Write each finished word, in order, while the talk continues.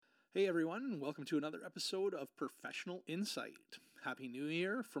Hey everyone, welcome to another episode of Professional Insight. Happy New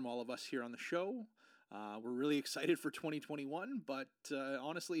Year from all of us here on the show. We're really excited for 2021, but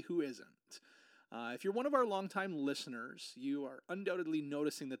honestly, who isn't? If you're one of our longtime listeners, you are undoubtedly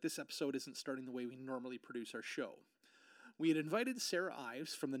noticing that this episode isn't starting the way we normally produce our show. We had invited Sarah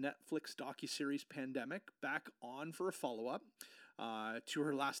Ives from the Netflix docuseries Pandemic back on for a follow-up to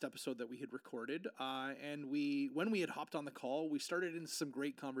her last episode that we had recorded. And when we had hopped on the call, we started into some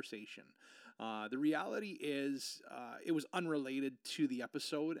great conversation. The reality is it was unrelated to the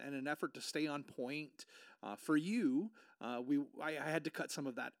episode, and in an effort to stay on point for you, I had to cut some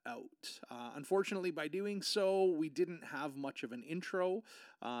of that out. Unfortunately, by doing so, we didn't have much of an intro.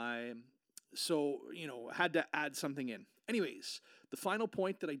 So, had to add something in. Anyways, the final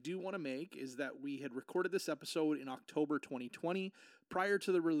point that I do want to make is that we had recorded this episode in October 2020 prior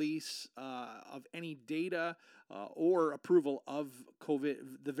to the release of any data or approval of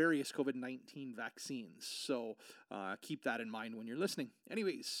the various COVID-19 vaccines. So keep that in mind when you're listening.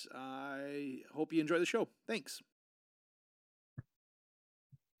 Anyways, I hope you enjoy the show. Thanks.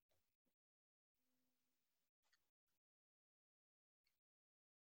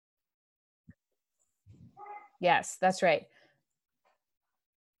 Yes, that's right.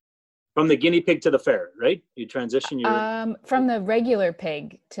 From the guinea pig to the ferret, right? You transition your from the regular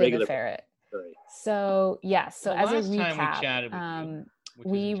pig to the ferret. Right. So yes, so as a last time we recap, chatted with you, which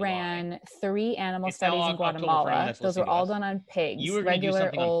was we in July. ran 3 animal It's now studies in October for anyone Guatemala. that's Those were listening to all us. done on pigs, You were gonna do regular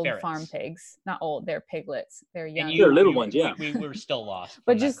something on old ferrets. farm pigs. Not old, they're piglets. They're young. They're little ones, yeah. We were still lost.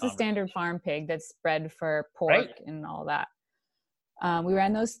 But from that just the standard farm pig that's bred for pork Right. and all that. We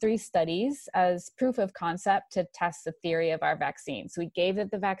ran those 3 studies as proof of concept to test the theory of our vaccine. So we gave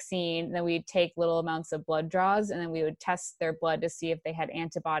it the vaccine, and then we'd take little amounts of blood draws, and then we would test their blood to see if they had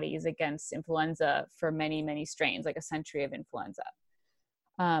antibodies against influenza for many, many strains, like a century of influenza.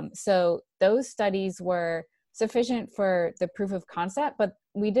 So those studies were sufficient for the proof of concept, but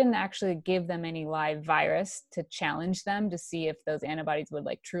we didn't actually give them any live virus to challenge them to see if those antibodies would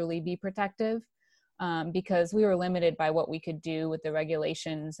truly be protective. Because we were limited by what we could do with the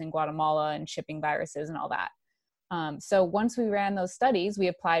regulations in Guatemala and shipping viruses and all that. So once we ran those studies, we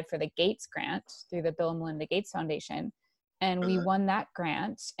applied for the Gates grant through the Bill and Melinda Gates Foundation, and we won that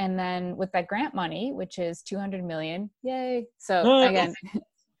grant. And then with that grant money, which is $200 million, yay. So again,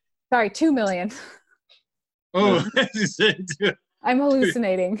 sorry, $2 million. Oh, I'm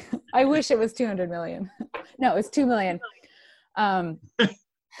hallucinating. I wish it was 200 million. No, it's 2 million.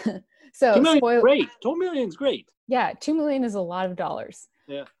 So 2 million great. 2 million's great. Yeah, 2 million is a lot of dollars.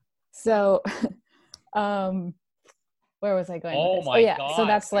 Yeah. So where was I going with this? My God. So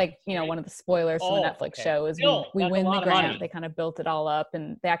that's one of the spoilers from the Netflix show is we win the grant. They kind of built it all up,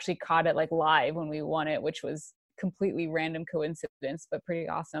 and they actually caught it live when we won it, which was completely random coincidence, but pretty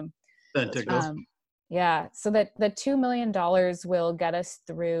awesome. Yeah, so that the $2 million will get us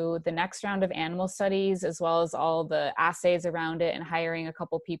through the next round of animal studies, as well as all the assays around it, and hiring a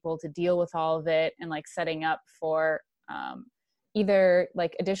couple people to deal with all of it, and setting up for either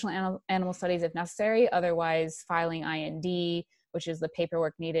additional animal studies if necessary, otherwise filing IND, which is the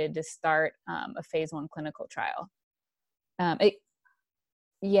paperwork needed to start a phase 1 clinical trial.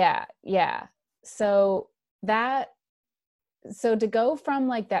 So to go from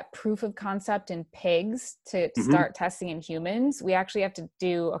that proof of concept in pigs to start testing in humans, we actually have to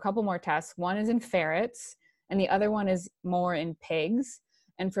do a couple more tests. One is in ferrets, and the other one is more in pigs.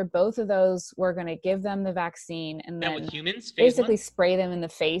 And for both of those, we're going to give them the vaccine and then with humans, basically spray them in the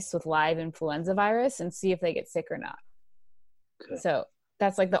face with live influenza virus and see if they get sick or not. Okay. So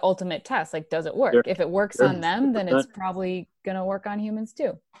that's the ultimate test. Does it work? If it works on them, then it's probably going to work on humans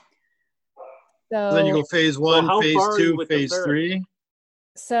too. So then you go phase 1, phase 2, phase 3.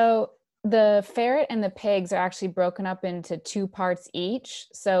 So the ferret and the pigs are actually broken up into 2 parts each.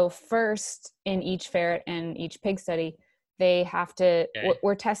 So first, in each ferret and each pig study, they have to,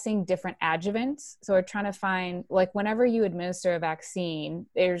 we're testing different adjuvants. So we're trying to find, whenever you administer a vaccine,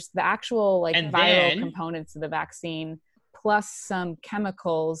 there's the actual viral components of the vaccine, plus some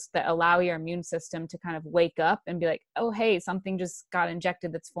chemicals that allow your immune system to kind of wake up and be like, oh, hey, something just got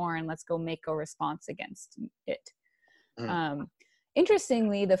injected that's foreign. Let's go make a response against it.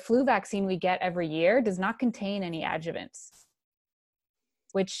 Interestingly, the flu vaccine we get every year does not contain any adjuvants,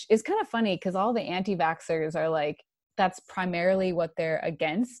 which is kind of funny because all the anti-vaxxers are that's primarily what they're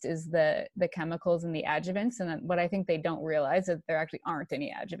against is the chemicals and the adjuvants. And then what I think they don't realize is that there actually aren't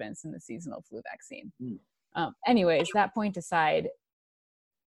any adjuvants in the seasonal flu vaccine. Anyways, that point aside,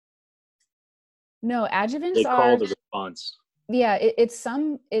 no, adjuvants they call the response. Yeah, it's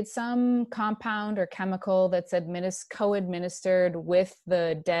some compound or chemical that's co-administered with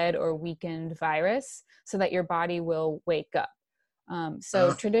the dead or weakened virus so that your body will wake up.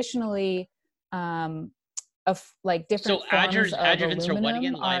 So traditionally, like different forms of adjuvants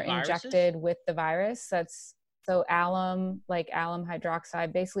aluminum are injected with the virus. That's so alum, like alum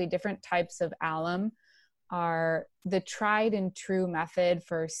hydroxide, basically different types of alum are the tried and true method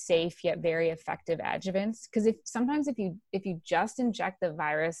for safe yet very effective adjuvants. Because if you just inject the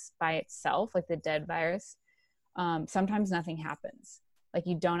virus by itself, like the dead virus, sometimes nothing happens. Like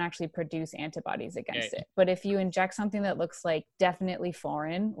you don't actually produce antibodies against it. But if you inject something that looks like definitely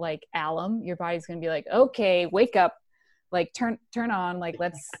foreign, like alum, your body's going to be like, okay, wake up, like turn on, like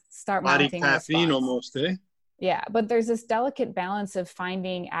let's start mounting a response. Body caffeine almost, eh? Yeah, but there's this delicate balance of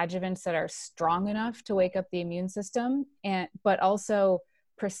finding adjuvants that are strong enough to wake up the immune system, but also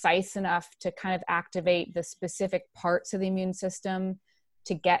precise enough to kind of activate the specific parts of the immune system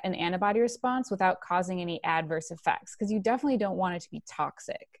to get an antibody response without causing any adverse effects, because you definitely don't want it to be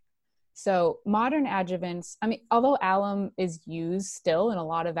toxic. So modern adjuvants, I mean, although alum is used still in a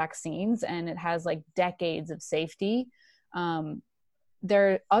lot of vaccines and it has like decades of safety,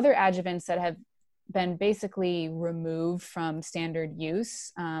 there are other adjuvants that have been basically removed from standard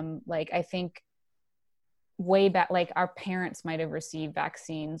use. Like I think way back, like our parents might have received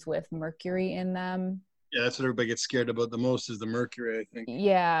vaccines with mercury in them. Yeah, that's what everybody gets scared about the most is the mercury, I think.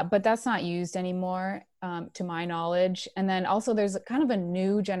 Yeah, but that's not used anymore, to my knowledge. And then also there's kind of a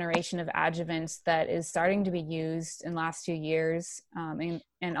new generation of adjuvants that is starting to be used in the last few years,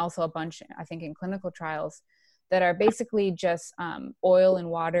 and also a bunch, I think, in clinical trials that are basically just oil and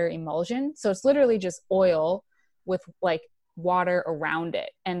water emulsion. So it's literally just oil with like water around it.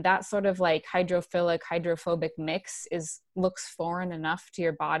 And that sort of like hydrophobic mix looks foreign enough to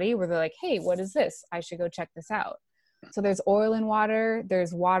your body where they're like, hey, what is this? I should go check this out. So there's oil and water,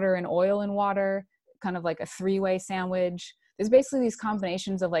 there's water and oil and water, kind of like a three-way sandwich. There's basically these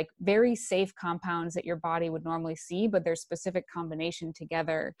combinations of like very safe compounds that your body would normally see, but their specific combination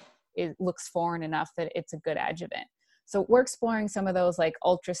together, it looks foreign enough that it's a good adjuvant. So we're exploring some of those like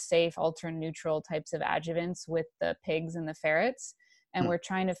ultra safe, ultra neutral types of adjuvants with the pigs and the ferrets. And we're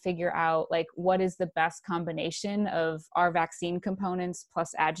trying to figure out like what is the best combination of our vaccine components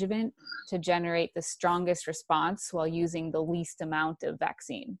plus adjuvant to generate the strongest response while using the least amount of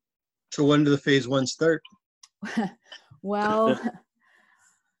vaccine. So when do the phase 1 start? Well,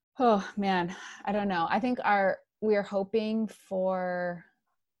 oh man, I don't know. I think we're hoping for,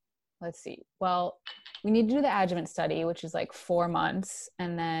 let's see. Well, we need to do the adjuvant study, which is like 4 months.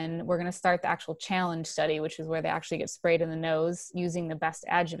 And then we're going to start the actual challenge study, which is where they actually get sprayed in the nose using the best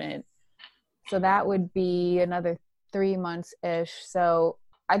adjuvant. So that would be another 3 months-ish. So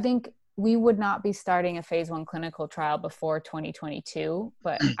I think we would not be starting a phase 1 clinical trial before 2022,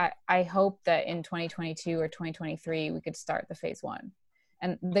 but I hope that in 2022 or 2023, we could start the phase 1.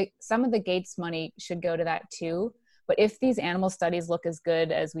 And some of the Gates money should go to that too. But if these animal studies look as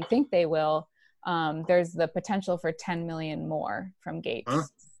good as we think they will, there's the potential for 10 million more from Gates. Huh?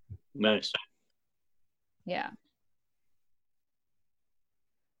 Nice. Yeah.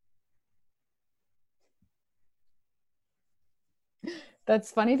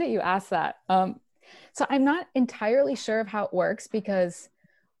 That's funny that you asked that. So I'm not entirely sure of how it works because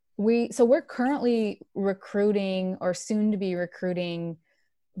we're currently recruiting or soon to be recruiting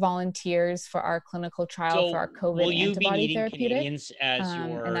volunteers for our clinical trial for our COVID antibody therapeutic.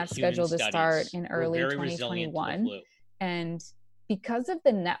 And that's scheduled to start in early 2021. And because of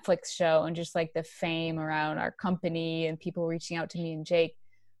the Netflix show and just like the fame around our company and people reaching out to me and Jake,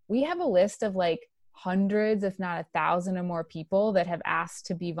 we have a list of like hundreds, if not 1,000 or more people that have asked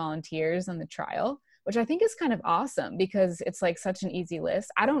to be volunteers on the trial, which I think is kind of awesome because it's like such an easy list.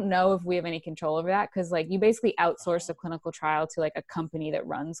 I don't know if we have any control over that because like you basically outsource a clinical trial to like a company that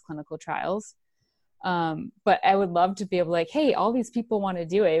runs clinical trials. But I would love to be able to like, hey, all these people want to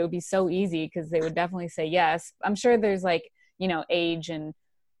do it. It would be so easy because they would definitely say yes. I'm sure there's like, you know, age and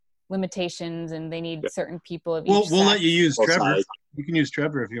limitations and they need certain people of each sex. We'll let you use Trevor. You can use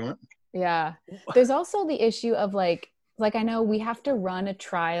Trevor if you want. Yeah. There's also the issue of like I know we have to run a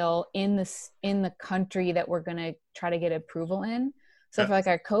trial in the country that we're going to try to get approval in. So for like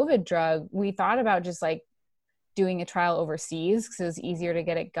our COVID drug, we thought about just like doing a trial overseas because it was easier to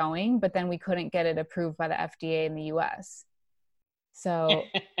get it going, but then we couldn't get it approved by the FDA in the US. So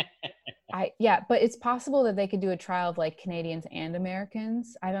but it's possible that they could do a trial of like Canadians and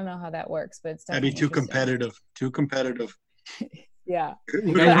Americans. I don't know how that works, but it's definitely that'd be too competitive. Yeah.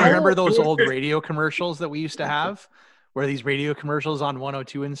 You guys remember those old radio commercials that we used to have? Where these radio commercials on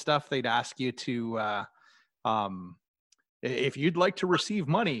 102 and stuff, they'd ask you to if you'd like to receive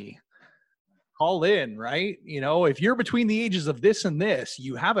money, call in, right? You know, if you're between the ages of this and this,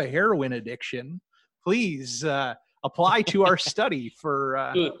 you have a heroin addiction, please apply to our study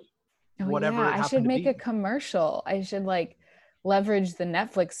for whatever. I should make a commercial. I should like leverage the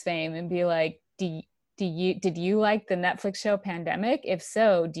Netflix fame and be like, did you like the Netflix show Pandemic? If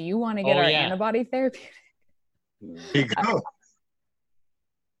so, do you want to get our antibody therapy? There you go.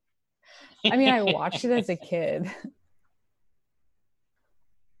 I mean, I watched it as a kid.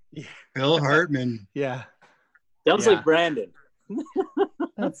 Phil Hartman. Yeah. Sounds like Brandon.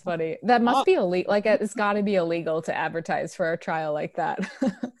 That's funny. That must be illegal. Like, it's got to be illegal to advertise for a trial like that.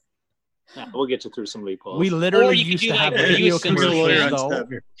 Yeah, we'll get you through some loopholes. We literally used to have video commercials though,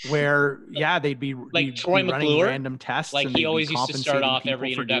 where they'd be like Troy running random tests. Like he always used to start off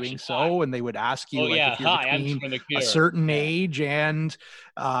every introduction so, and they would ask you if you're between a certain age and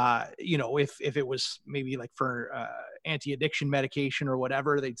you know, if it was maybe like for anti-addiction medication or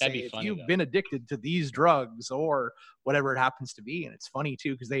whatever, they'd say if you've been addicted to these drugs or whatever it happens to be. And it's funny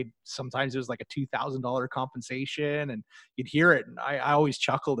too, because sometimes it was like a $2,000 compensation, and you'd hear it, and I always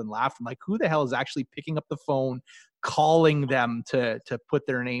chuckled and laughed. I'm like, who the hell is actually picking up the phone, calling them to put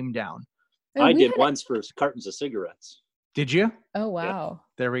their name down? I did once for cartons of cigarettes. Did you? Oh wow. Yeah.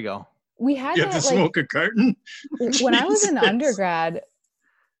 There we go. We had you have to smoke a carton when I was in undergrad.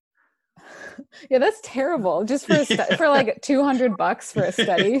 Yeah, that's terrible. Just for for like $200 for a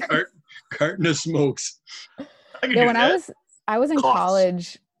study. Carton of smokes. Yeah, when I was in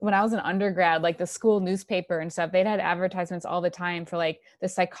college, when I was an undergrad, like the school newspaper and stuff, they'd had advertisements all the time for like the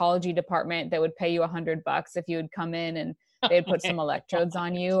psychology department that would pay you $100 if you would come in and they'd put some electrodes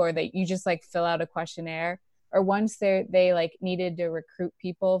on you, or you just like fill out a questionnaire. Or once they like needed to recruit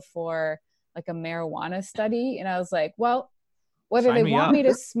people for like a marijuana study, and I was like, well, whether they want me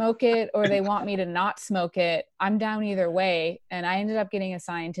to smoke it or they want me to not smoke it, I'm down either way. And I ended up getting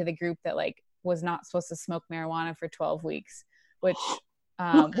assigned to the group that like was not supposed to smoke marijuana for 12 weeks, which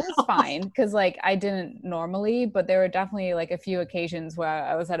was fine because like I didn't normally, but there were definitely like a few occasions where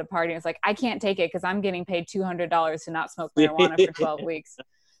I was at a party and it's like, I can't take it because I'm getting paid $200 to not smoke marijuana for 12 weeks.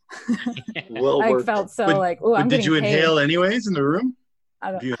 I felt so like, oh, I'm did you paid. Inhale anyways in the room?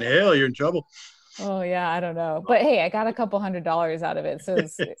 If you inhale, you're in trouble. Oh yeah, I don't know. But hey, I got a couple $100 out of it. So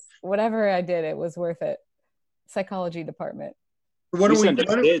whatever I did, it was worth it. Psychology department. When is COVID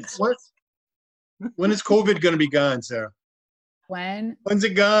going to be gone, Sarah? When's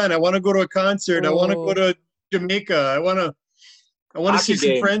it gone? I want to go to a concert. Ooh. I want to go to Jamaica. I want to see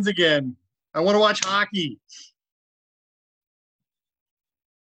some friends again. I want to watch hockey.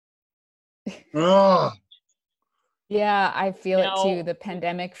 Oh. Yeah, I feel it too. The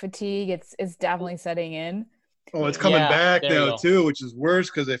pandemic fatigue, it's definitely setting in. Oh, it's coming back now too, which is worse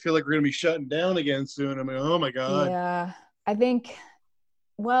because I feel like we're gonna be shutting down again soon. I mean, oh my God. Yeah, I think.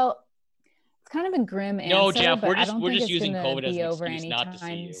 Well, it's kind of a grim answer. No, Jeff, but we're just using COVID as an over excuse not to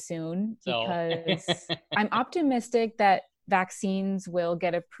see you soon, because I'm optimistic that vaccines will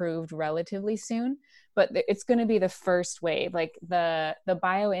get approved relatively soon. But it's going to be the first wave. Like the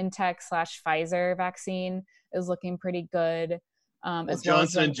BioNTech/Pfizer vaccine is looking pretty good. As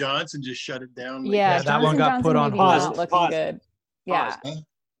Johnson and Johnson just shut it down. Yeah, that one got put on pause. Looking good. Yeah,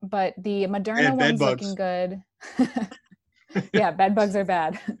 but the Moderna one's looking good. Yeah, bed bugs are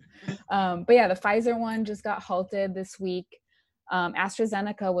bad. But yeah, the Pfizer one just got halted this week.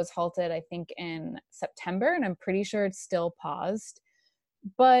 AstraZeneca was halted, I think, in September, and I'm pretty sure it's still paused.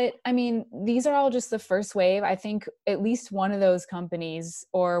 But I mean, these are all just the first wave. I think at least one of those companies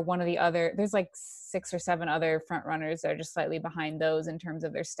or one of the other, there's like 6 or 7 other front runners that are just slightly behind those in terms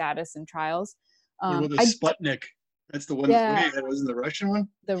of their status and trials. The Sputnik. That's the one that wasn't the Russian one?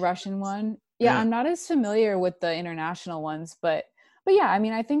 The Russian one. Yeah, I'm not as familiar with the international ones, but yeah, I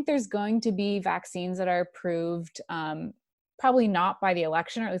mean, I think there's going to be vaccines that are approved, probably not by the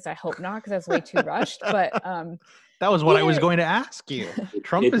election, or at least I hope not, because that's way too rushed. But that was what I was going to ask you.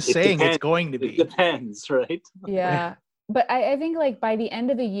 Trump is saying it's going to be. It depends, right? Yeah. But I think like by the end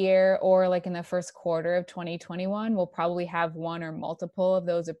of the year or like in the first quarter of 2021, we'll probably have one or multiple of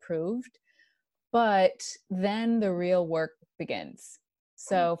those approved. But then the real work begins.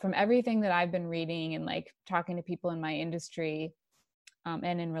 So from everything that I've been reading and like talking to people in my industry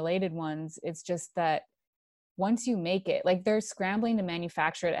and in related ones, it's just that once you make it, like they're scrambling to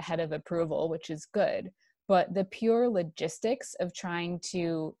manufacture it ahead of approval, which is good. But the pure logistics of trying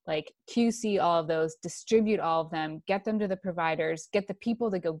to like QC all of those, distribute all of them, get them to the providers, get the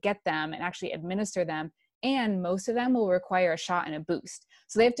people to go get them and actually administer them and most of them will require a shot and a boost.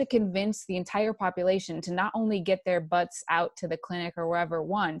 So they have to convince the entire population to not only get their butts out to the clinic or wherever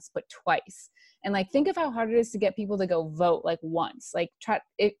once, but twice. And like, think of how hard it is to get people to go vote like once. Like,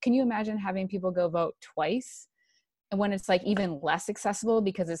 can you imagine having people go vote twice? And when it's like even less accessible,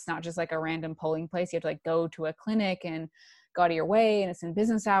 because it's not just like a random polling place, you have to like go to a clinic and go out of your way, and it's in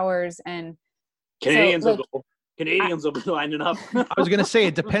business hours. And Canadians will be lining up. I was going to say,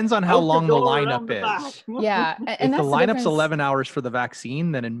 it depends on how long the lineup is. Yeah. And if the lineup's 11 hours for the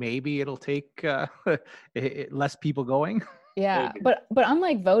vaccine, then maybe it'll take less people going. Yeah. But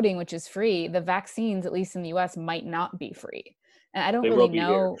unlike voting, which is free, the vaccines, at least in the US, might not be free. And I don't really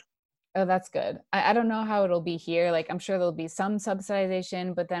know. Oh, that's good. I don't know how it'll be here. Like, I'm sure there'll be some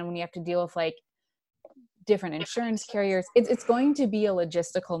subsidization, but then when you have to deal with like different insurance carriers, it's going to be a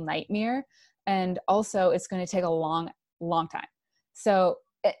logistical nightmare. And also it's going to take a long time. So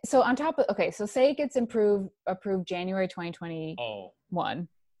on top of, okay, so say it gets approved January 2021.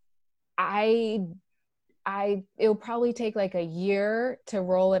 It'll probably take like a year to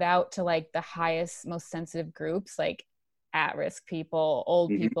roll it out to like the highest, most sensitive groups, like at-risk people,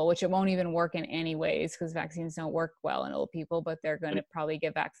 old people, which it won't even work in any ways because vaccines don't work well in old people, but they're going to probably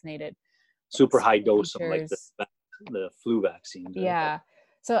get vaccinated. Super high dose of like the flu vaccine. Yeah.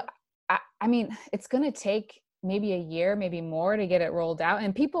 So, I mean, it's going to take maybe a year, maybe more to get it rolled out.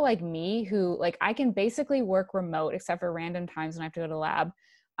 And people like me who like, I can basically work remote except for random times when I have to go to lab.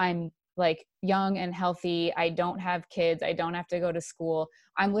 I'm like young and healthy. I don't have kids. I don't have to go to school.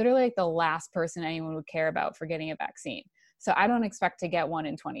 I'm literally like the last person anyone would care about for getting a vaccine. So I don't expect to get one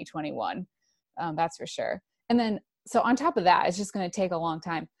in 2021. That's for sure. And then, so on top of that, it's just going to take a long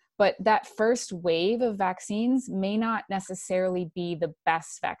time. But that first wave of vaccines may not necessarily be the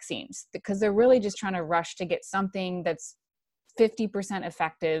best vaccines because they're really just trying to rush to get something that's 50%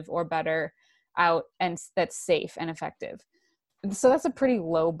 effective or better out and that's safe and effective. So that's a pretty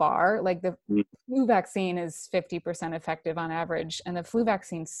low bar. Like the flu vaccine is 50% effective on average, and the flu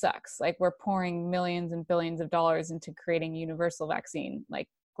vaccine sucks. Like we're pouring millions and billions of dollars into creating a universal vaccine, like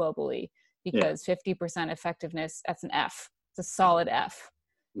globally, because 50% effectiveness, that's an F. It's a solid F.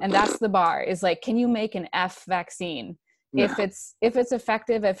 And that's the bar, is like, can you make an F vaccine? If it's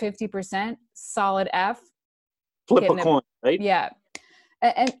effective at 50%, solid F. Flip a coin, right? Yeah.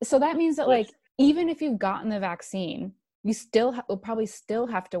 And so that means that like, even if you've gotten the vaccine, you still will probably still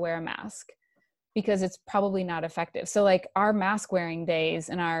have to wear a mask because it's probably not effective. So like our mask wearing days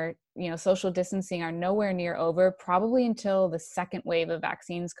and our, social distancing are nowhere near over, probably until the second wave of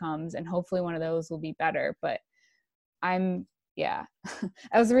vaccines comes, and hopefully one of those will be better. But I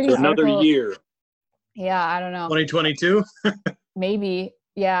was reading another year. Yeah, I don't know. 2022? Maybe.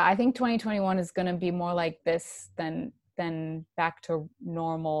 Yeah, I think 2021 is going to be more like this than back to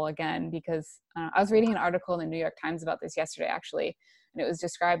normal again, because I was reading an article in the New York Times about this yesterday, actually, and it was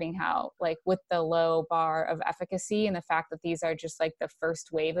describing how, like, with the low bar of efficacy and the fact that these are just like the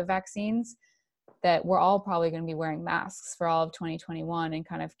first wave of vaccines, that we're all probably going to be wearing masks for all of 2021 and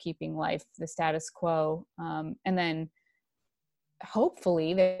kind of keeping life the status quo. And then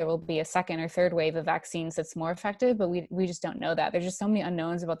hopefully there will be a second or third wave of vaccines that's more effective, but we just don't know that. There's just so many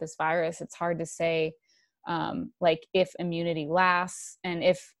unknowns about this virus. It's hard to say like if immunity lasts,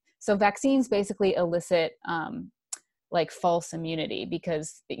 and so vaccines basically elicit like false immunity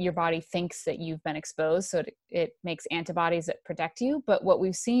because your body thinks that you've been exposed, so it makes antibodies that protect you. But what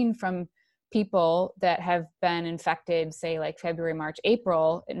we've seen from people that have been infected, say like February, March,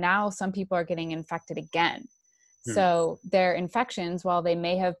 April, now some people are getting infected again. So their infections, while they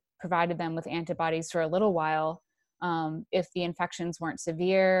may have provided them with antibodies for a little while, if the infections weren't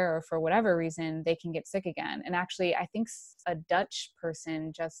severe or for whatever reason, they can get sick again. And actually, I think a Dutch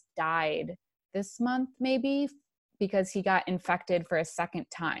person just died this month, maybe, because he got infected for a second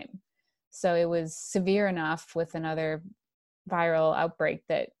time. So it was severe enough with another viral outbreak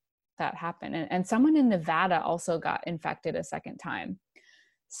that happened. And someone in Nevada also got infected a second time.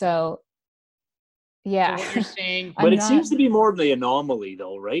 So yeah. So what you're saying, but it seems to be more of the anomaly,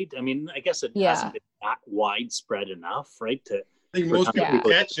 though, right? I mean, I guess it hasn't been that widespread enough, right? I think most people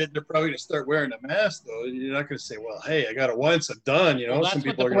catch it, they're probably going to start wearing a mask, though. You're not going to say, well, hey, I got it once, I'm done. Well, some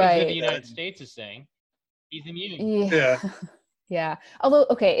people are going to say the United States is saying. He's immune. Yeah. Yeah. Although,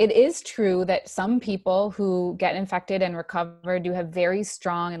 okay, it is true that some people who get infected and recover do have very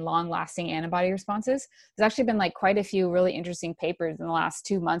strong and long-lasting antibody responses. There's actually been like quite a few really interesting papers in the last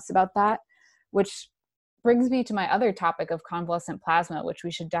 2 months about that, which brings me to my other topic of convalescent plasma, which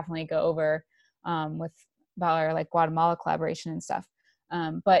we should definitely go over about our like Guatemala collaboration and stuff.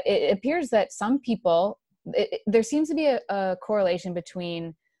 But it appears that some people, there seems to be a correlation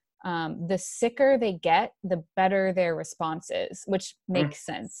between the sicker they get, the better their response is, which makes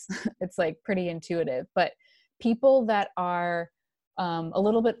sense. It's like pretty intuitive. But people that are a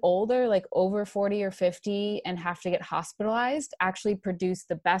little bit older, like over 40 or 50, and have to get hospitalized, actually produce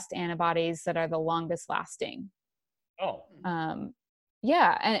the best antibodies that are the longest lasting. Oh.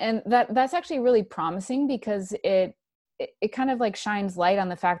 Yeah, and that's actually really promising, because it kind of like shines light on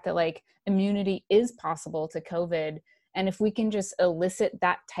the fact that like immunity is possible to COVID. And if we can just elicit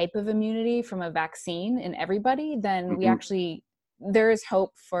that type of immunity from a vaccine in everybody, then we actually, there is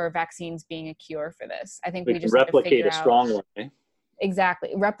hope for vaccines being a cure for this. I think we just replicate a strong one. Eh? Exactly.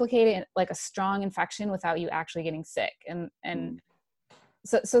 Replicate it like a strong infection without you actually getting sick. And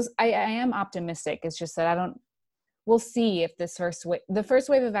so I am optimistic. It's just that we'll see if the first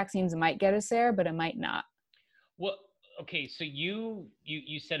wave of vaccines might get us there, but it might not. Well, okay. So you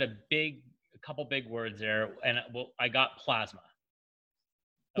said a couple big words there, and I got plasma.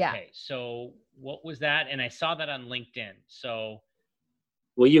 Okay. Yeah. So what was that? And I saw that on LinkedIn. So.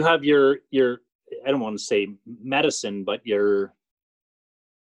 Well, you have your, I don't want to say medicine, but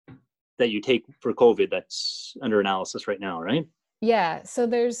that you take for COVID that's under analysis right now, right? Yeah. So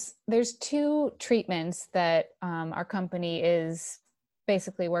there's 2 treatments that our company is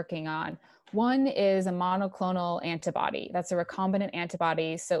basically working on. One is a monoclonal antibody. That's a recombinant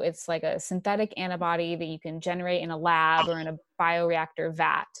antibody. So it's like a synthetic antibody that you can generate in a lab or in a bioreactor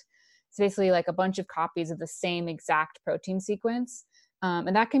vat. It's basically like a bunch of copies of the same exact protein sequence.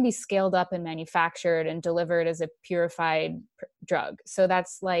 And that can be scaled up and manufactured and delivered as a purified drug. So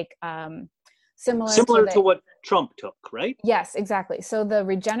that's like similar to what Trump took, right? Yes, exactly. So the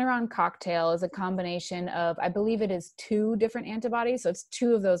Regeneron cocktail is a combination of, I believe it is 2 different antibodies. So it's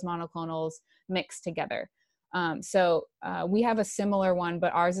 2 of those monoclonals mixed together. So we have a similar one,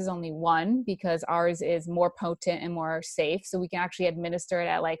 but ours is only 1, because ours is more potent and more safe. So we can actually administer it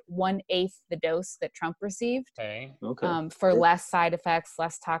at like 1/8 the dose that Trump received. Okay. For less side effects,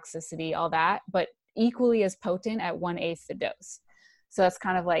 less toxicity, all that, but equally as potent at 1/8 the dose. So that's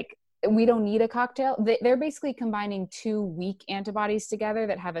kind of like, we don't need a cocktail. They're basically combining 2 weak antibodies together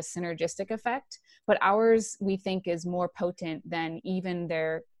that have a synergistic effect, but ours we think is more potent than even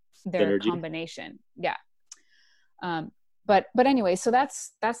their combination. Yeah. But anyway, so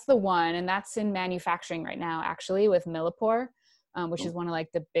that's the one, and that's in manufacturing right now, actually, with Millipore, which is one of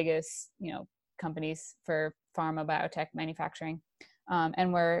like the biggest, companies for pharma biotech manufacturing.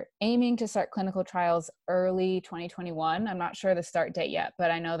 And we're aiming to start clinical trials early 2021. I'm not sure the start date yet, but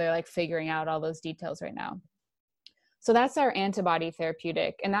I know they're like figuring out all those details right now. So that's our antibody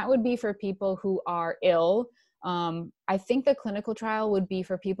therapeutic. And that would be for people who are ill. I think the clinical trial would be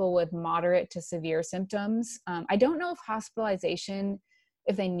for people with moderate to severe symptoms. I don't know if hospitalization,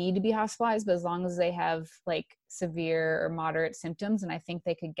 if they need to be hospitalized, but as long as they have like severe or moderate symptoms, and I think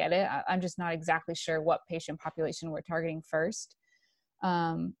they could get it. I'm just not exactly sure what patient population we're targeting first.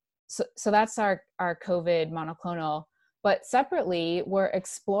 So that's our COVID monoclonal. But separately, we're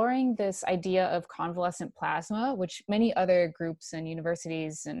exploring this idea of convalescent plasma, which many other groups and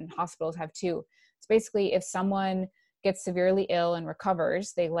universities and hospitals have too. It's basically if someone gets severely ill and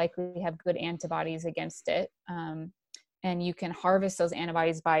recovers, they likely have good antibodies against it. And you can harvest those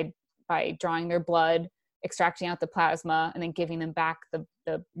antibodies by drawing their blood, extracting out the plasma, and then giving them back the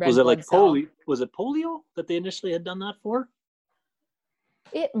red was it blood like cell. Was it polio that they initially had done that for?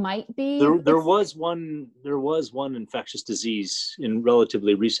 It might be. There was one infectious disease in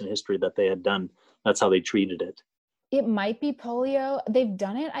relatively recent history that they had done. That's how they treated it. It might be polio. They've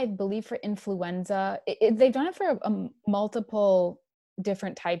done it, I believe, for influenza. They've done it for multiple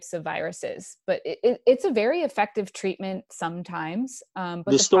different types of viruses, but it's a very effective treatment sometimes. But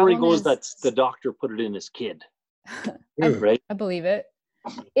the story goes that the doctor put it in his kid. Right? I believe it.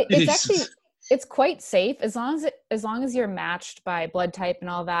 It's actually, it's quite safe as long as you're matched by blood type and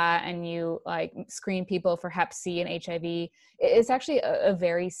all that, and you like screen people for Hep C and HIV. It's actually a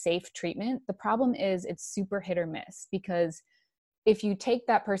very safe treatment. The problem is it's super hit or miss, because if you take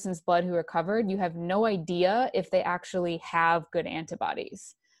that person's blood who recovered, you have no idea if they actually have good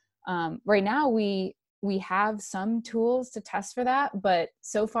antibodies. Right now, we have some tools to test for that, but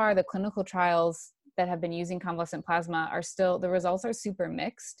so far the clinical trials that have been using convalescent plasma the results are super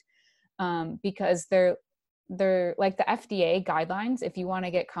mixed. Because they're like the FDA guidelines. If you want to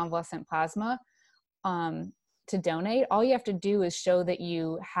get convalescent plasma to donate, all you have to do is show that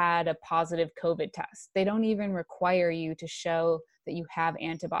you had a positive COVID test. They don't even require you to show that you have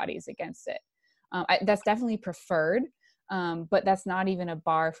antibodies against it. That's definitely preferred, but that's not even a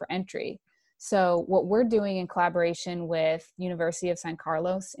bar for entry. So what we're doing in collaboration with University of San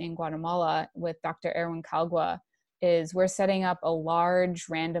Carlos in Guatemala with Dr. Erwin Calgua, is we're setting up a large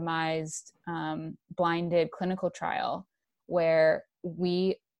randomized blinded clinical trial where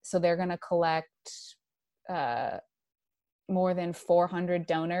they're going to collect more than 400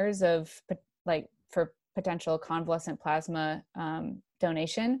 donors for potential convalescent plasma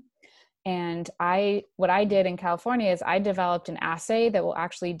donation. And what I did in California is I developed an assay that will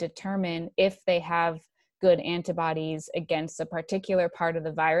actually determine if they have good antibodies against a particular part of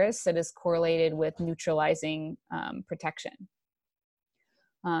the virus that is correlated with neutralizing protection.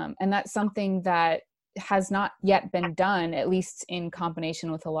 And that's something that has not yet been done, at least in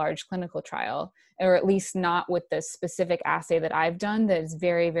combination with a large clinical trial, or at least not with the specific assay that I've done that is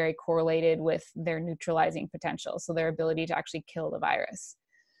very, very correlated with their neutralizing potential, so their ability to actually kill the virus.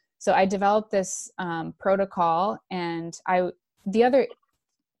 So I developed this protocol, and the other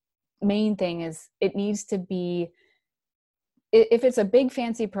main thing is it needs to be, if it's a big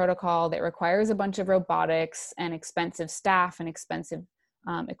fancy protocol that requires a bunch of robotics and expensive staff and expensive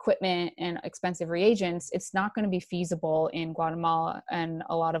equipment and expensive reagents, it's not going to be feasible in Guatemala and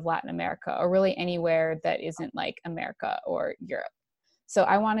a lot of Latin America, or really anywhere that isn't like America or Europe. So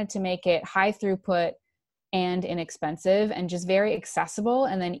I wanted to make it high throughput and inexpensive and just very accessible,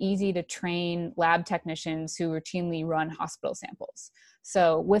 and then easy to train lab technicians who routinely run hospital samples.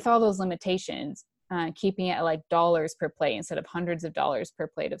 So with all those limitations, keeping it at like dollars per plate instead of hundreds of dollars per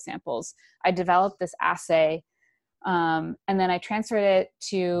plate of samples, I developed this assay, and then I transferred it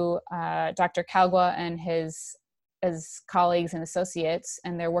to Dr. Calgua and his colleagues and associates,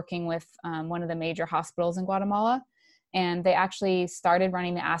 and they're working with one of the major hospitals in Guatemala. And they actually started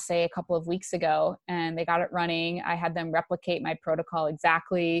running the assay a couple of weeks ago, and they got it running. I had them replicate my protocol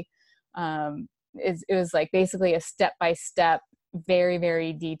exactly. It was like basically a step-by-step, very,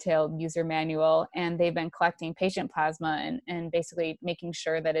 very detailed user manual. And they've been collecting patient plasma and basically making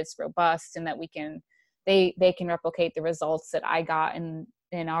sure that it's robust and that they can replicate the results that I got in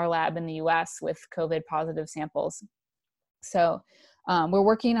our lab in the US with COVID positive samples. So we're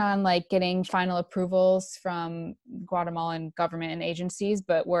working on like getting final approvals from Guatemalan government and agencies,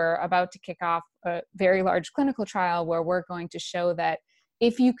 but we're about to kick off a very large clinical trial where we're going to show that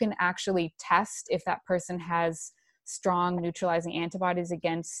if you can actually test if that person has strong neutralizing antibodies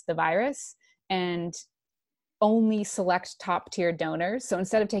against the virus and only select top tier donors. So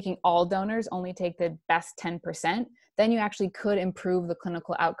instead of taking all donors, only take the best 10%, then you actually could improve the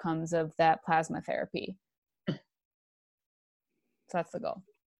clinical outcomes of that plasma therapy. So that's the goal.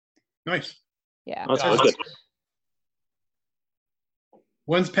 Nice. Yeah. That's good.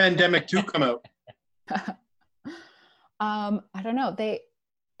 When's Pandemic 2 come out? I don't know.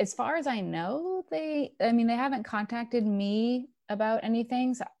 As far as I know, they haven't contacted me about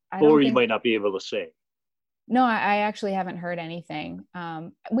anything. So you might not be able to say. No, I actually haven't heard anything.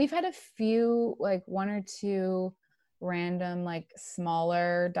 We've had a few, like one or two random, like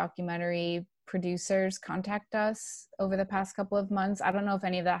smaller documentary producers contact us over the past couple of months. I don't know if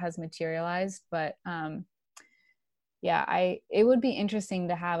any of that has materialized, but it would be interesting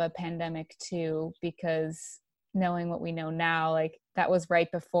to have a Pandemic 2, because knowing what we know now, like that was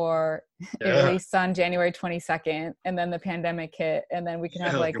right before it released on January 22nd, and then the pandemic hit, and then we could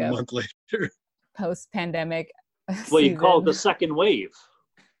have like a month later post-pandemic Well, you call it the second wave.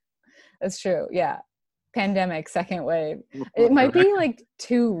 That's true. Yeah. Pandemic, second wave. It might be like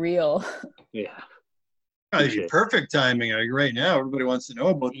too real. Yeah. Perfect timing. Like right now, everybody wants to know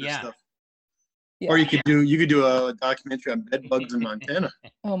about this stuff. Yeah. Or you could do a documentary on bed bugs in Montana.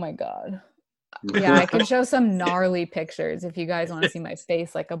 Oh my God. Yeah, I can show some gnarly pictures if you guys want to see my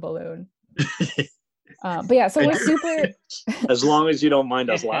face like a balloon. But yeah, so we're super. As long as you don't mind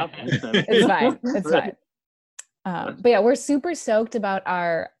us laughing. It's fine. It's fine. But yeah, we're super stoked about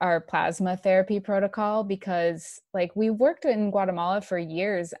our plasma therapy protocol, because like we worked in Guatemala for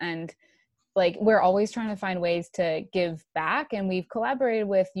years, and like we're always trying to find ways to give back, and we've collaborated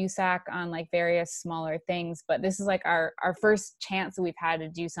with USAC on like various smaller things, but this is like our first chance that we've had to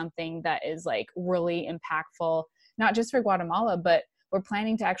do something that is like really impactful, not just for Guatemala, but we're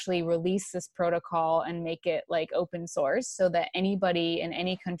planning to actually release this protocol and make it like open source so that anybody in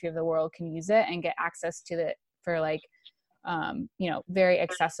any country of the world can use it and get access to it for like, very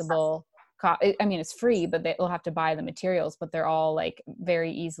accessible. I mean, it's free, but they'll have to buy the materials, but they're all like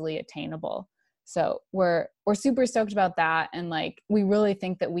very easily attainable. So we're super stoked about that. And like, we really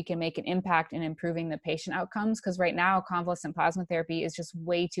think that we can make an impact in improving the patient outcomes. Cause right now convalescent plasma therapy is just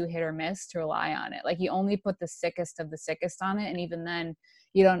way too hit or miss to rely on it. Like you only put the sickest of the sickest on it. And even then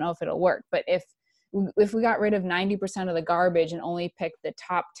you don't know if it'll work. But if we got rid of 90% of the garbage and only picked the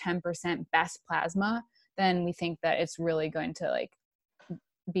top 10% best plasma, then we think that it's really going to like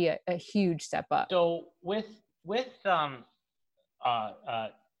be a huge step up. So with with Trump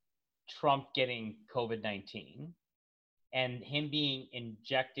getting COVID-19 and him being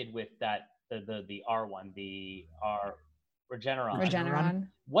injected with that the R1, the Regeneron.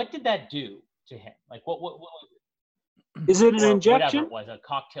 What did that do to him? Like what is it an injection? Whatever it was, a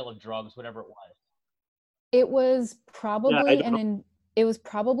cocktail of drugs, whatever it was. It was probably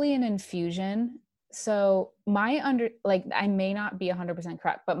an infusion. So I may not be 100%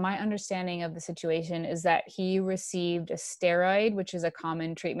 correct, but my understanding of the situation is that he received a steroid, which is a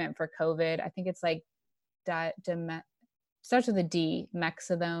common treatment for COVID. I think it's like starts with a D,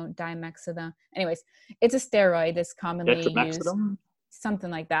 dimexidone. Anyways, it's a steroid that's commonly used, something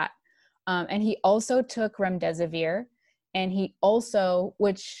like that. And he also took remdesivir, and he also,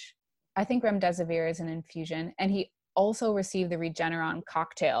 which I think remdesivir is an infusion, and he also received the Regeneron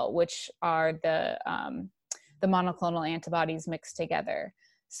cocktail, which are the monoclonal antibodies mixed together.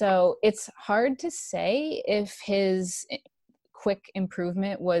 So it's hard to say if his quick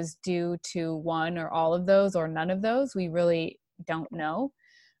improvement was due to one or all of those or none of those. We really don't know.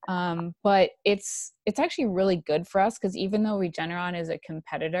 But it's actually really good for us, because even though Regeneron is a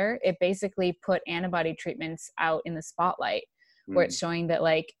competitor, it basically put antibody treatments out in the spotlight, where it's showing that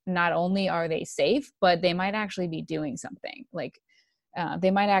like not only are they safe, but they might actually be doing something. Like they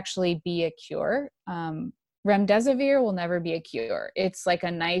might actually be a cure. Remdesivir will never be a cure. It's like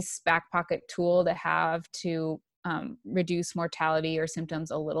a nice back pocket tool to have to reduce mortality or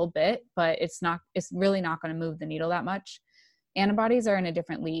symptoms a little bit, but it's really not going to move the needle that much. Antibodies are in a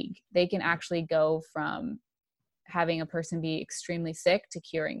different league. They can actually go from having a person be extremely sick to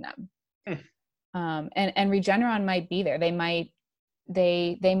curing them. And Regeneron might be there. They might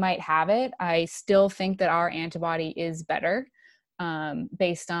have it. I still think that our antibody is better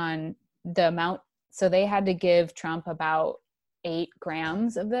based on the amount. So they had to give Trump about 8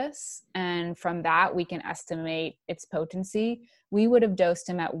 grams of this, and from that we can estimate its potency. We would have dosed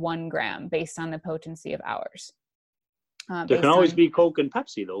him at 1 gram based on the potency of ours. There can always be Coke and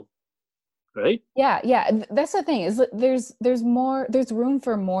Pepsi though, right? Yeah. That's the thing, is there's room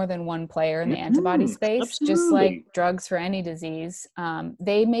for more than one player in the antibody space. Absolutely. Just like drugs for any disease.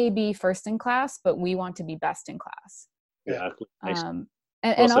 They may be first in class, but we want to be best in class. Yeah.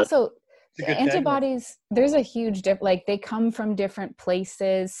 And also antibodies, there's a huge like they come from different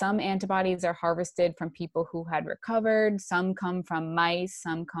places. Some antibodies are harvested from people who had recovered, some come from mice,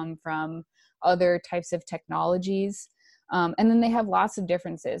 some come from other types of technologies, and then they have lots of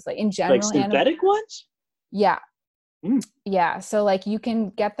differences. Like in general, like synthetic ones. Yeah, so like you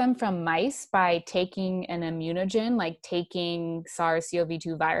can get them from mice by taking an immunogen, like taking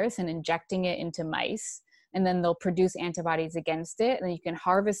SARS-CoV-2 virus and injecting it into mice, and then they'll produce antibodies against it. And then you can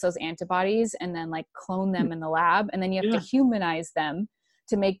harvest those antibodies and then like clone them in the lab. And then you have to humanize them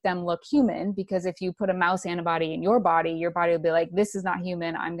to make them look human, because if you put a mouse antibody in your body will be like, this is not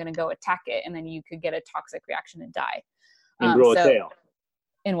human, I'm going to go attack it. And then you could get a toxic reaction and die. And grow a tail.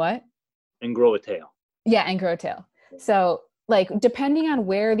 In what? And grow a tail. Yeah, and grow a tail. So like, depending on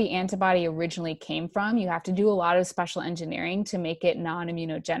where the antibody originally came from, you have to do a lot of special engineering to make it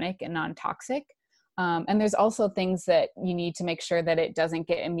non-immunogenic and non-toxic. And there's also things that you need to make sure that it doesn't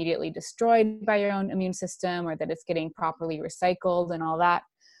get immediately destroyed by your own immune system, or that it's getting properly recycled and all that.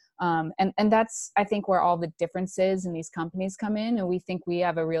 And that's, I think, where all the differences in these companies come in. And we think we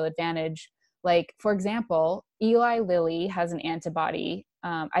have a real advantage. Like, for example, Eli Lilly has an antibody.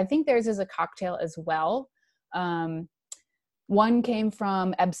 I think theirs is a cocktail as well. One came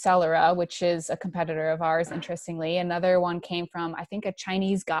from AbCellera, which is a competitor of ours, interestingly. Another one came from, I think, a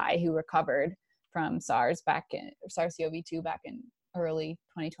Chinese guy who recovered from SARS-CoV-2 back in early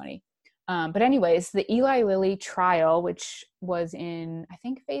 2020. But anyways, the Eli Lilly trial, which was in, I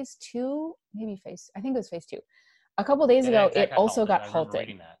think, phase 2, I think it was phase 2. A couple of days ago, it also got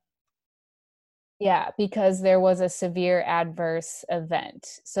halted. Yeah, because there was a severe adverse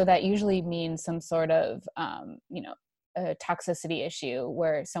event. So that usually means some sort of, a toxicity issue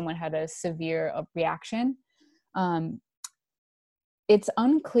where someone had a severe reaction. It's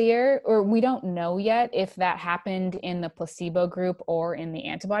unclear, or we don't know yet, if that happened in the placebo group or in the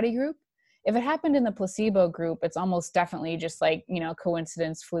antibody group. If it happened in the placebo group, it's almost definitely just like,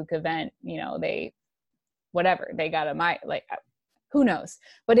 coincidence, fluke event, they got who knows?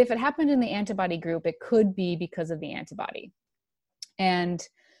 But if it happened in the antibody group, it could be because of the antibody. And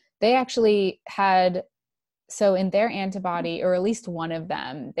they actually had, so in their antibody, or at least one of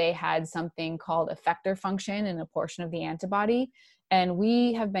them, they had something called effector function in a portion of the antibody. And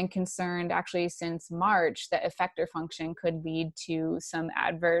we have been concerned actually since March that effector function could lead to some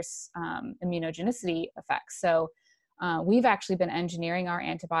adverse immunogenicity effects. So we've actually been engineering our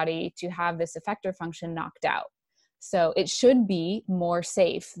antibody to have this effector function knocked out. So it should be more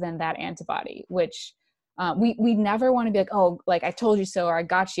safe than that antibody, which we never want to be like, oh, like I told you so, or I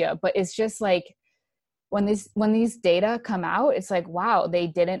got you. But it's just like when these data come out, it's like, wow, they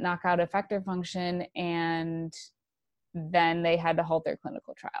didn't knock out effector function, and then they had to halt their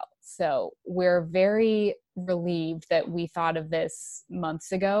clinical trial. So we're very relieved that we thought of this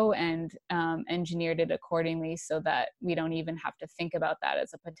months ago and engineered it accordingly so that we don't even have to think about that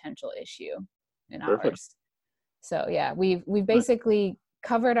as a potential issue in ours. So yeah, we've basically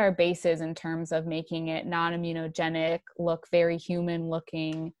covered our bases in terms of making it non-immunogenic, look very human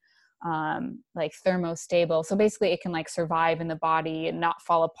looking, like thermostable. So basically it can like survive in the body and not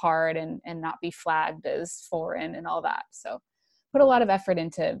fall apart and not be flagged as foreign and all that. So put a lot of effort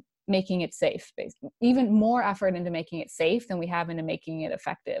into making it safe, basically. Even more effort into making it safe than we have into making it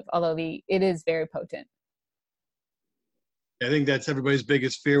effective, although it is very potent. I think that's everybody's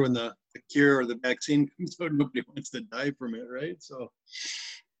biggest fear when the cure or the vaccine comes out. Nobody wants to die from it, right? So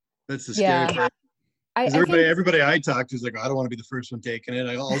that's the scary part. Everybody I talk to is like, I don't want to be the first one taking it.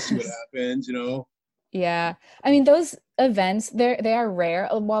 I'll see what happens, you know? Yeah. I mean, those events, they are rare.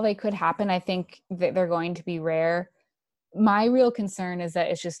 While they could happen, I think that they're going to be rare. My real concern is that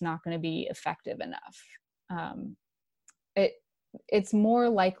it's just not going to be effective enough. It's more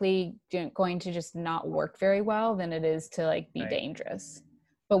likely going to just not work very well than it is to like be dangerous.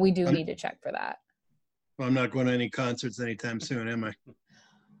 But we do need to check for that. Well, I'm not going to any concerts anytime soon, am I?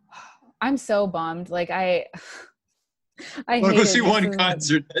 I'm so bummed. Like I I'll go see one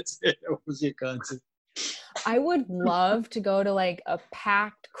concert. That's it. I'll go see a concert. I would love to go to like a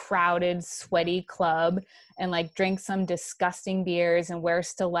packed, crowded, sweaty club and like drink some disgusting beers and wear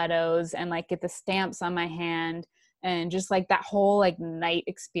stilettos and like get the stamps on my hand and just like that whole like night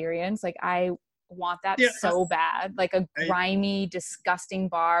experience. Like I want that so bad. Like a grimy, disgusting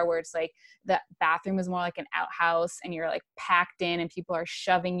bar where it's like the bathroom is more like an outhouse and you're like packed in and people are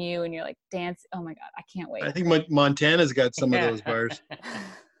shoving you and you're like dance. Oh my God, I can't wait. I think Montana's got some of those bars.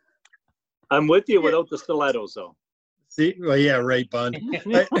 I'm with you without the stilettos though. See, well, yeah, right, Bond.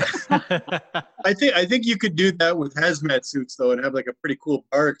 I think you could do that with hazmat suits though and have like a pretty cool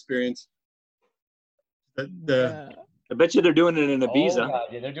bar experience. I bet you they're doing it in Ibiza. Oh, God,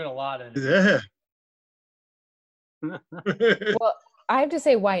 yeah, they're doing a lot in Well, I have to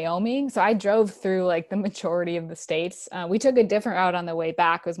say Wyoming. So I drove through like the majority of the states. We took a different route on the way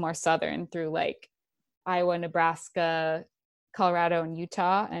back. It was more southern through like Iowa, Nebraska, Colorado, and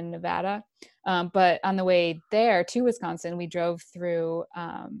Utah and Nevada. But on the way there to Wisconsin, we drove through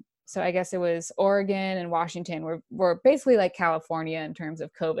so I guess it was Oregon and Washington were basically like California in terms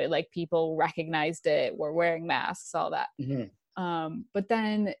of COVID. Like people recognized it, were wearing masks, all that. Mm-hmm. But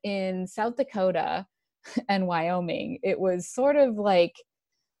then in South Dakota and Wyoming, it was sort of like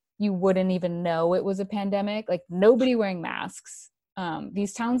you wouldn't even know it was a pandemic. Like nobody wearing masks.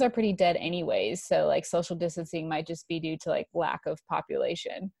 These towns are pretty dead anyways. So like social distancing might just be due to like lack of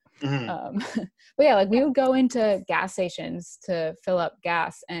population. Mm-hmm. But yeah, like we would go into gas stations to fill up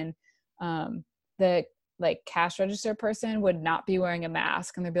gas and the like cash register person would not be wearing a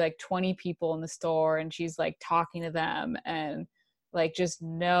mask and there'd be like 20 people in the store and she's like talking to them and like just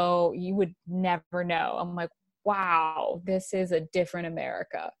you would never know. I'm like, wow, this is a different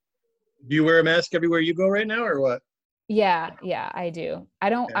America. Do you wear a mask everywhere you go right now or what? Yeah, I do. I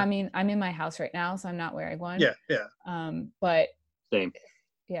don't, I mean, I'm in my house right now, so I'm not wearing one. Yeah. But same.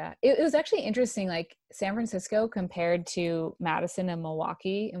 Yeah, it was actually interesting, like San Francisco compared to Madison and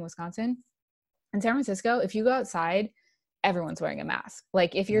Milwaukee in Wisconsin. In San Francisco, if you go outside, everyone's wearing a mask.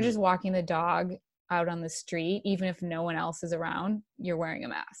 Like if you're just walking the dog out on the street, even if no one else is around, you're wearing a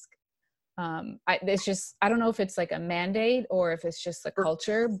mask. It's just, I don't know if it's like a mandate or if it's just a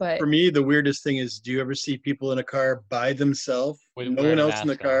culture, but for me, the weirdest thing is, do you ever see people in a car by themselves, no one else in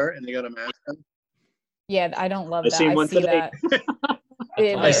the car, and they got a mask on? Yeah, I don't love that. I see that.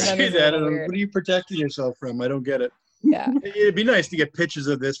 I see that. What are you protecting yourself from? I don't get it. Yeah. It'd be nice to get pictures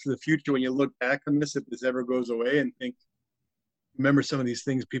of this for the future when you look back on this, if this ever goes away, and remember some of these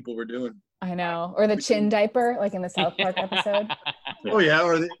things people were doing. I know. Or the chin diaper, like in the South Park episode. Oh, yeah.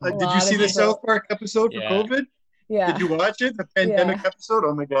 Or did you see the South Park episode for COVID? Yeah. Did you watch it? The pandemic episode?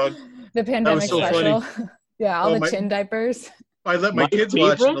 Oh, my God. The pandemic so special. Funny. Yeah, all the chin diapers. I let my kids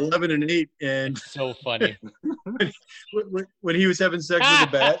watch it, 11 and 8, and so funny. when he was having sex with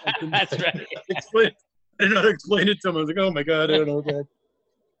a bat, that's right. I didn't know how to explain it to him. I was like, "Oh my God, I don't know that."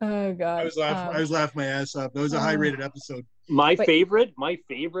 Oh God, I was laughing my ass off. That was a high-rated episode. My favorite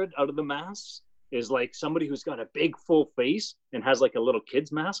out of the masks is like somebody who's got a big full face and has like a little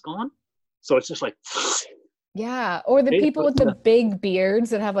kid's mask on. So it's just like Yeah, or the people with the big beards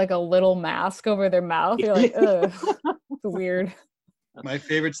that have like a little mask over their mouth. You're like, ugh, it's weird. My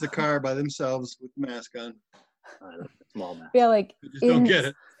favorite's the car by themselves with the mask on. Small mask. Yeah, like I just don't get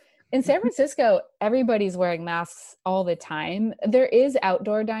it. In San Francisco, everybody's wearing masks all the time. There is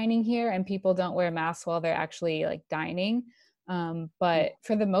outdoor dining here, and people don't wear masks while they're actually like dining. But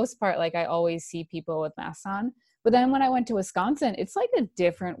for the most part, like I always see people with masks on. But then when I went to Wisconsin, it's like a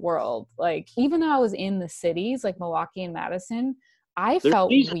different world. Like even though I was in the cities like Milwaukee and Madison, I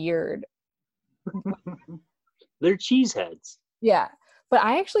felt weird. They're cheeseheads. Yeah, but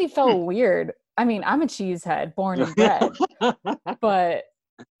I actually felt weird. I mean, I'm a cheesehead, born and bred. But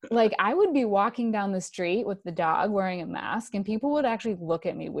like I would be walking down the street with the dog wearing a mask, and people would actually look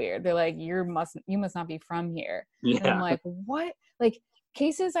at me weird. They're like, you must not be from here. Yeah. And I'm like, what? Like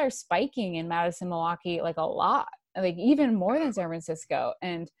cases are spiking in Madison, Milwaukee, like a lot, like even more than San Francisco.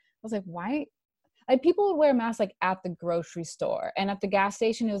 And I was like, why? Like people would wear masks like at the grocery store, and at the gas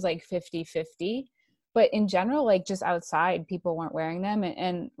station it was like 50-50. But in general, like just outside, people weren't wearing them.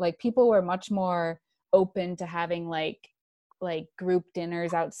 And like people were much more open to having like group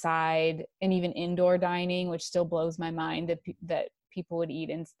dinners outside and even indoor dining, which still blows my mind that people would eat.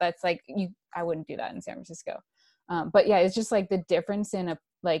 And that's like, I wouldn't do that in San Francisco. But yeah, it's just like the difference in a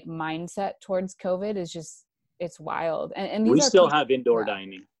like mindset towards COVID is just, it's wild. And we still have indoor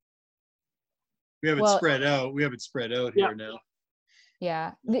dining. We have it spread out. We have it spread out here now.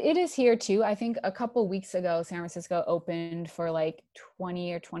 Yeah, it is here too. I think a couple weeks ago, San Francisco opened for like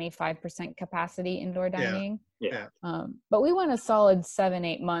 20 or 25% capacity indoor dining. Yeah. But we went a solid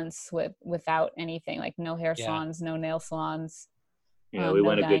 7-8 months without anything, like no hair salons, no nail salons. Yeah, we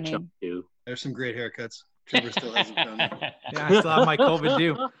went a good chunk too. There's some great haircuts. Trevor still hasn't done. Yeah, I still have my COVID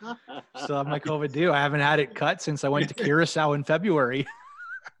due. I haven't had it cut since I went to Curacao in February.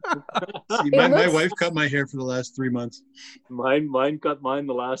 See, my wife cut my hair for the last 3 months. Mine cut mine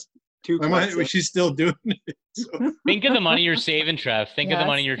the last 2 months. She's still doing it. So. Think of the money you're saving, Trev. Think of the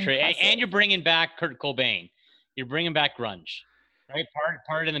money you're trading, and you're bringing back Kurt Cobain. You're bringing back grunge, right?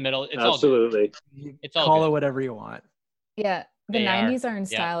 Part in the middle. It's absolutely. All good. It's all call good. it whatever you want. Yeah, the 90s are in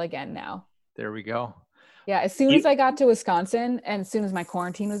style again now. There we go. Yeah, as soon as I got to Wisconsin and as soon as my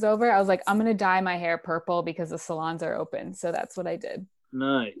quarantine was over, I was like, I'm gonna dye my hair purple because the salons are open. So that's what I did.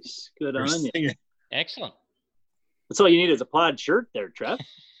 Nice. Good on you. Excellent. That's all you need is a plaid shirt there, Trev.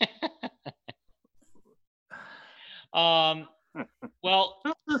 Well,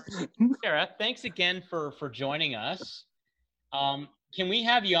 Sarah, thanks again for joining us. Can we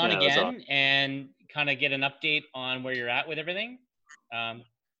have you on again awesome. And kind of get an update on where you're at with everything?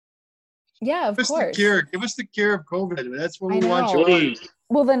 Yeah, of course. Give us the cure of COVID. That's what we want you on.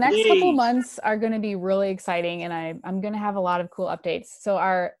 Well, the next couple months are going to be really exciting, and I'm going to have a lot of cool updates. So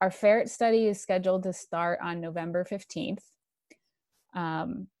our ferret study is scheduled to start on November 15th.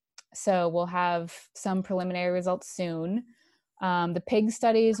 So we'll have some preliminary results soon. The pig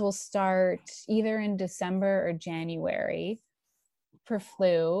studies will start either in December or January. For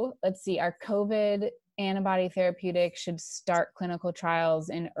flu, let's see, our COVID antibody therapeutic should start clinical trials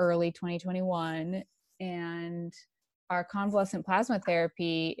in early 2021, and our convalescent plasma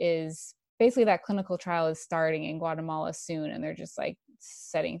therapy is basically that clinical trial is starting in Guatemala soon, and they're just like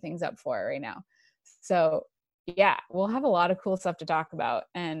setting things up for it right now. So yeah, we'll have a lot of cool stuff to talk about,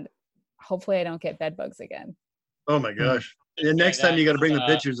 and hopefully I don't get bed bugs again. Oh my gosh. Yeah, next time you got to bring the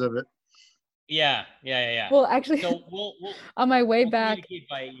pictures of it. Yeah. Well, actually, so we'll on my way back.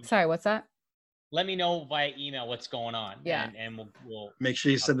 Sorry, what's that? Let me know via email what's going on. Yeah. And we'll make sure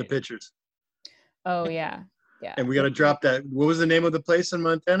you send the pictures. Oh yeah. Yeah. And we got to drop that. What was the name of the place in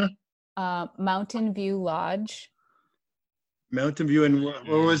Montana? Mountain View Lodge. Mountain View, and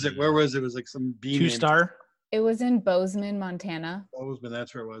where was it? Where was it? It was like some B 2-star. It was in Bozeman, Montana. Bozeman,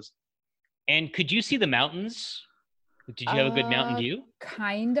 that's where it was. And could you see the mountains? Did you have a good mountain view?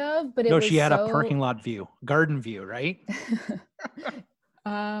 Kind of, but it no, was she had a parking lot view, garden view, right?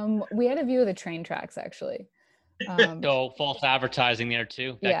 We had a view of the train tracks actually. So false advertising there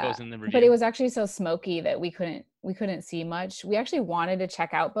too. That goes in the review. But it was actually so smoky that we couldn't see much. We actually wanted to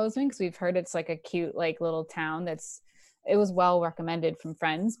check out Bozeman because we've heard it's like a cute like little town it was well recommended from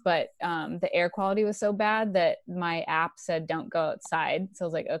friends, but the air quality was so bad that my app said don't go outside. So I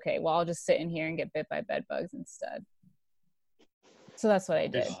was like, okay, well I'll just sit in here and get bit by bed bugs instead. So that's what I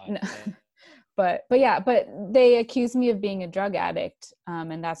did. But they accused me of being a drug addict,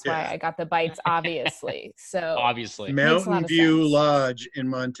 and that's why I got the bites, obviously. So obviously, Mountain View Lodge in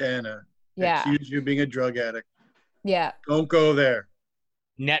Montana. Accused you of being a drug addict. Yeah. Don't go there.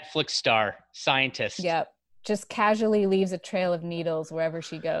 Netflix star, scientist. Yep. just casually leaves a trail of needles wherever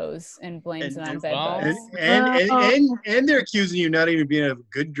she goes and blames it on bed bugs. And they're accusing you not even being a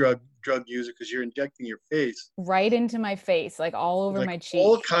good drug user because you're injecting your face. Right into my face, like all over my cheek.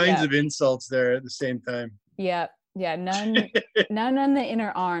 All kinds of insults there at the same time. Yeah. Yeah. None on the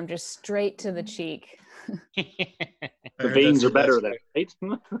inner arm, just straight to the cheek. The veins are better there, right?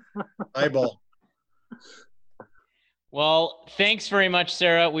 Eyeball. Well, thanks very much,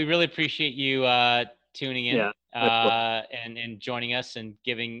 Sarah. We really appreciate you tuning in and joining us and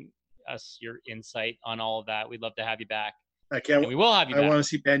giving us your insight on all of that. We'd love to have you back. We will have you back. I want to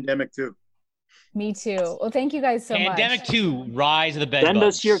see Pandemic 2. Me too. Well, thank you guys so much. Pandemic 2, Rise of the Bed Bugs. Send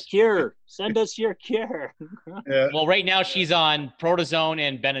us your cure. Send us your cure. Yeah. Well, right now she's on Protozoan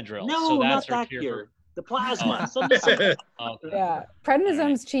and Benadryl. No, so that's not her that cure. The plasma. Yeah,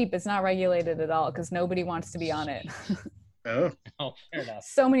 prednisone's cheap. It's not regulated at all because nobody wants to be on it. Oh, fair enough.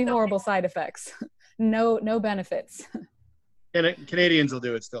 So many horrible side effects. No benefits. And Canadians will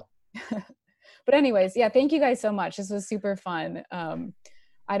do it still. But anyways, yeah, thank you guys so much. This was super fun. I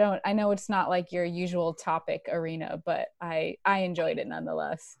know it's not like your usual topic arena, but I enjoyed it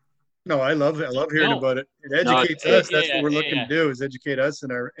nonetheless. No, I love it. I love hearing about it. It educates us. That's what we're looking to do, is educate us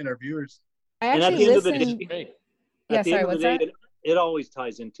and our viewers. I actually listened. At the end of the day, it always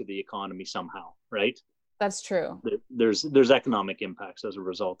ties into the economy somehow, right? That's true. There's economic impacts as a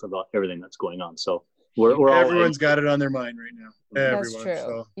result of everything that's going on. So everyone's got it on their mind right now. That's true.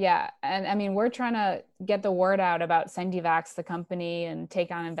 So. Yeah. And I mean, we're trying to get the word out about SendiVax, the company, and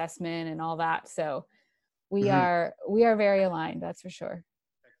Take On Investment and all that. So we are very aligned. That's for sure.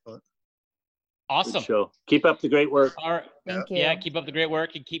 Excellent. Awesome. Good show. Keep up the great work. All right. Thank you. Yeah, keep up the great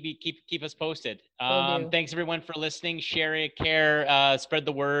work and keep us posted. Thanks everyone for listening. Share it, care, spread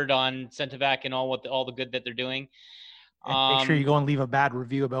the word on SendiVac and all the good that they're doing. Make sure you go and leave a bad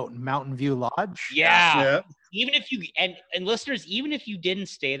review about Mountain View Lodge. Yeah. Even if you and listeners, even if you didn't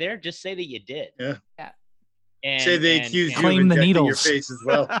stay there, just say that you did. Yeah. And say they accused you of claim the needles. Your face as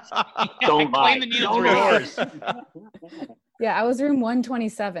well. Don't claim the needles are yours. Yeah, I was room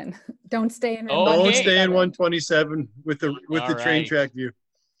 127. Don't stay in room. Don't stay in 127 with the train track view.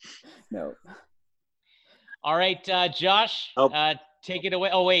 No. All right, Josh, take it away.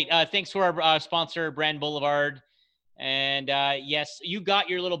 Oh wait, thanks to our sponsor, Brand Boulevard. And yes, you got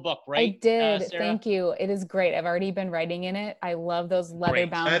your little book, right? I did. Sarah? Thank you. It is great. I've already been writing in it. I love those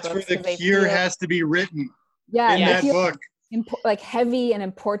leather-bound books. That's where the cure has to be written. Yeah, in that book. Like heavy and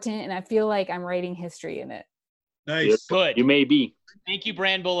important, and I feel like I'm writing history in it. Nice. Good. You may be. Thank you,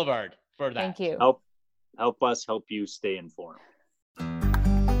 Brand Boulevard, for that. Thank you. Help us help you stay informed.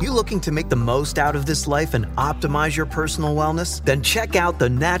 You looking to make the most out of this life and optimize your personal wellness? Then check out the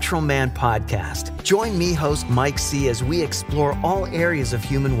Natural Man Podcast. Join me, host Mike C., as we explore all areas of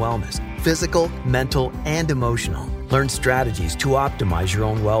human wellness, physical, mental, and emotional. Learn strategies to optimize your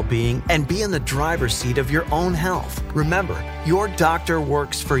own well-being and be in the driver's seat of your own health. Remember, your doctor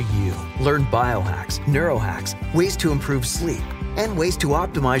works for you. Learn biohacks, neurohacks, ways to improve sleep, and ways to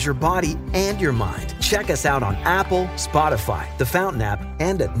optimize your body and your mind. Check us out on Apple, Spotify, the Fountain app,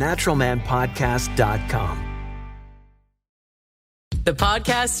 and at naturalmanpodcast.com. The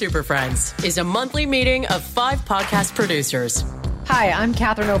Podcast Super Friends is a monthly meeting of 5 podcast producers. Hi, I'm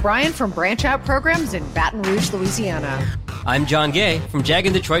Katherine O'Brien from Branch Out Programs in Baton Rouge, Louisiana. I'm John Gay from Jag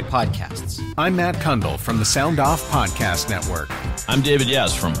and Detroit Podcasts. I'm Matt Kundle from the Sound Off Podcast Network. I'm David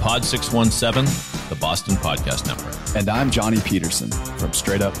Yes from Pod 617, the Boston Podcast Network. And I'm Johnny Peterson from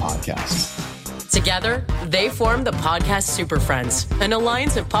Straight Up Podcasts. Together, they form the Podcast Super Friends, an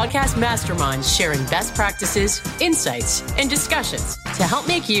alliance of podcast masterminds sharing best practices, insights, and discussions to help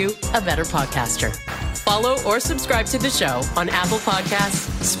make you a better podcaster. Follow or subscribe to the show on Apple Podcasts,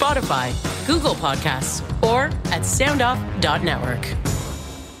 Spotify, Google Podcasts, or at soundoff.network.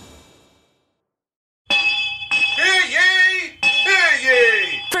 Hear ye! Hear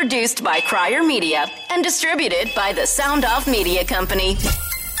ye! Produced by Crier Media and distributed by the Sound Off Media Company.